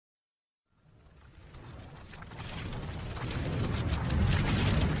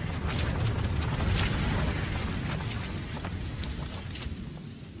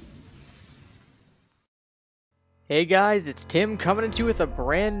Hey guys, it's Tim coming at you with a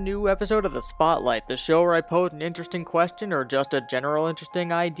brand new episode of The Spotlight, the show where I pose an interesting question or just a general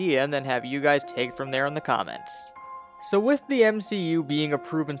interesting idea and then have you guys take from there in the comments. So with the MCU being a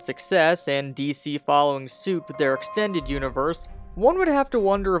proven success and DC following suit with their extended universe, one would have to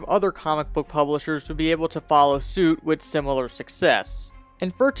wonder if other comic book publishers would be able to follow suit with similar success.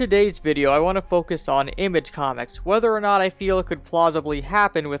 And for today's video, I want to focus on Image Comics, whether or not I feel it could plausibly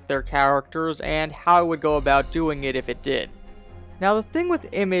happen with their characters, and how I would go about doing it if it did. Now the thing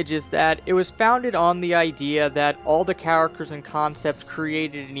with Image is that it was founded on the idea that all the characters and concepts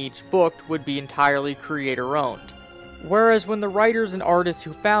created in each book would be entirely creator-owned. Whereas when the writers and artists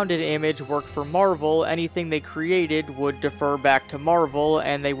who founded Image worked for Marvel, anything they created would defer back to Marvel,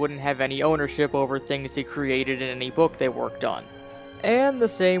 and they wouldn't have any ownership over things they created in any book they worked on. And the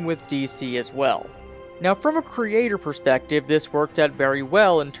same with DC as well. Now from a creator perspective, this worked out very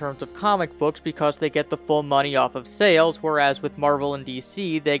well in terms of comic books because they get the full money off of sales, whereas with Marvel and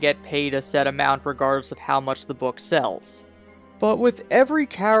DC, they get paid a set amount regardless of how much the book sells. But with every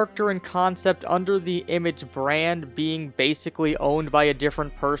character and concept under the Image brand being basically owned by a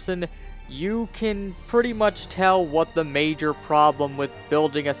different person, you can pretty much tell what the major problem with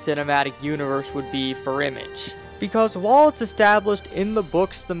building a cinematic universe would be for Image. Because while it's established in the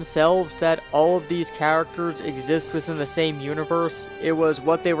books themselves that all of these characters exist within the same universe, it was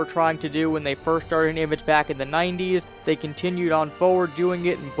what they were trying to do when they first started Image back in the 90s, they continued on forward doing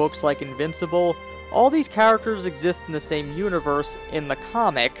it in books like Invincible. All these characters exist in the same universe in the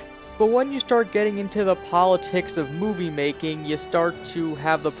comic, but when you start getting into the politics of movie making, you start to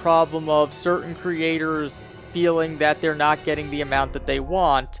have the problem of certain creators feeling that they're not getting the amount that they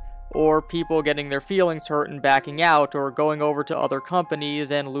want, or people getting their feelings hurt and backing out, or going over to other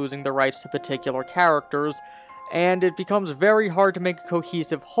companies and losing the rights to particular characters, and it becomes very hard to make a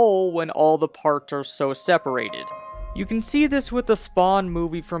cohesive whole when all the parts are so separated. You can see this with the Spawn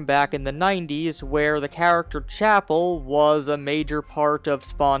movie from back in the 90s, where the character Chapel was a major part of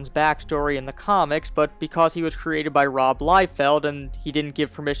Spawn's backstory in the comics, but because he was created by Rob Liefeld and he didn't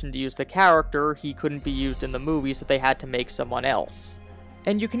give permission to use the character, he couldn't be used in the movie, so they had to make someone else.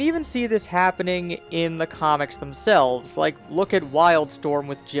 And you can even see this happening in the comics themselves, like look at Wildstorm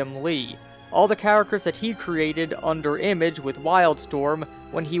with Jim Lee. All the characters that he created under Image with Wildstorm,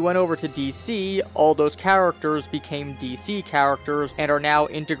 when he went over to DC, all those characters became DC characters and are now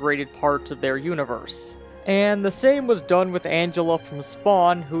integrated parts of their universe. And the same was done with Angela from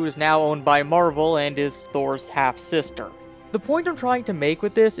Spawn, who is now owned by Marvel and is Thor's half-sister. The point I'm trying to make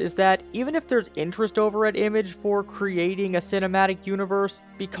with this is that even if there's interest over at Image for creating a cinematic universe,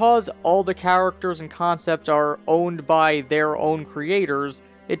 because all the characters and concepts are owned by their own creators,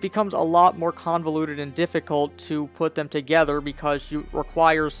 it becomes a lot more convoluted and difficult to put them together because it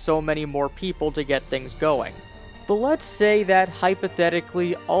requires so many more people to get things going. But let's say that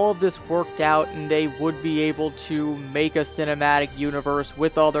hypothetically all of this worked out and they would be able to make a cinematic universe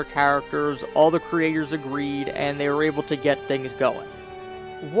with all their characters, all the creators agreed, and they were able to get things going.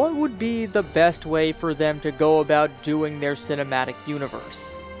 What would be the best way for them to go about doing their cinematic universe?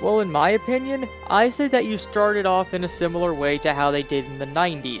 Well, in my opinion, I say that you started off in a similar way to how they did in the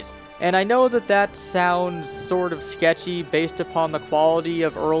 90s. And I know that that sounds sort of sketchy based upon the quality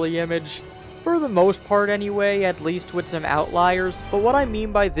of early Image, for the most part anyway, at least with some outliers, but what I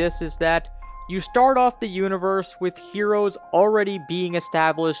mean by this is that you start off the universe with heroes already being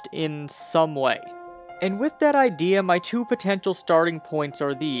established in some way. And with that idea, my two potential starting points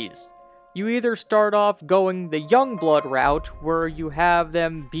are these. You either start off going the Youngblood route, where you have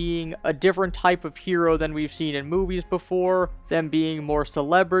them being a different type of hero than we've seen in movies before, them being more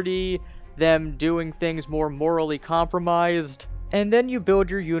celebrity, them doing things more morally compromised, and then you build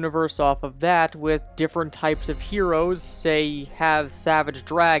your universe off of that with different types of heroes, say have Savage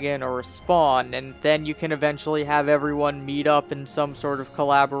Dragon or Spawn, and then you can eventually have everyone meet up in some sort of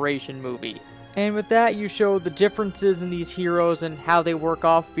collaboration movie. And with that you show the differences in these heroes and how they work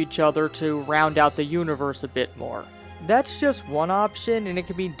off of each other to round out the universe a bit more. That's just one option, and it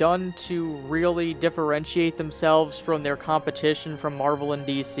can be done to really differentiate themselves from their competition from Marvel and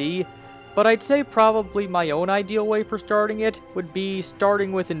DC. But I'd say probably my own ideal way for starting it would be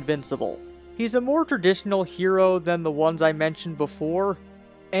starting with Invincible. He's a more traditional hero than the ones I mentioned before,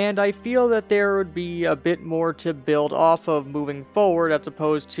 and I feel that there would be a bit more to build off of moving forward as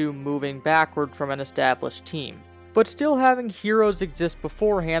opposed to moving backward from an established team. But still having heroes exist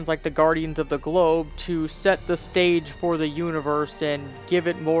beforehand like the Guardians of the Globe to set the stage for the universe and give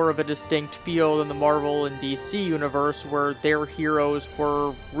it more of a distinct feel than the Marvel and DC universe where their heroes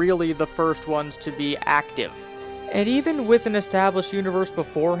were really the first ones to be active. And even with an established universe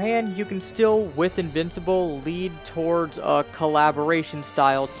beforehand, you can still, with Invincible, lead towards a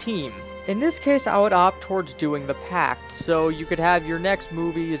collaboration-style team. In this case, I would opt towards doing the Pact, so you could have your next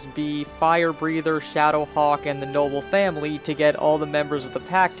movies be Fire Breather, Shadowhawk, and the Noble Family to get all the members of the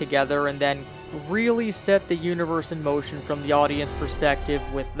Pact together and then really set the universe in motion from the audience perspective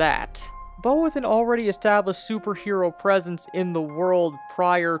with that. But with an already established superhero presence in the world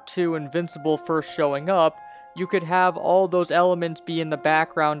prior to Invincible first showing up, you could have all those elements be in the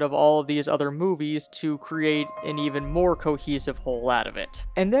background of all of these other movies to create an even more cohesive whole out of it.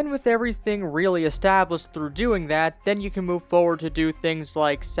 And then with everything really established through doing that, then you can move forward to do things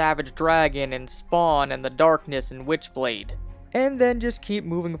like Savage Dragon and Spawn and The Darkness and Witchblade. And then just keep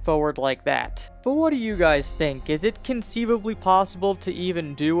moving forward like that. But what do you guys think? Is it conceivably possible to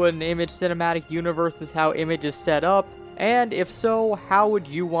even do an Image cinematic universe with how Image is set up? And if so, how would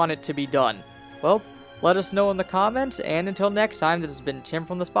you want it to be done? Well, let us know in the comments, and until next time, this has been Tim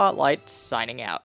from the Spotlight, signing out.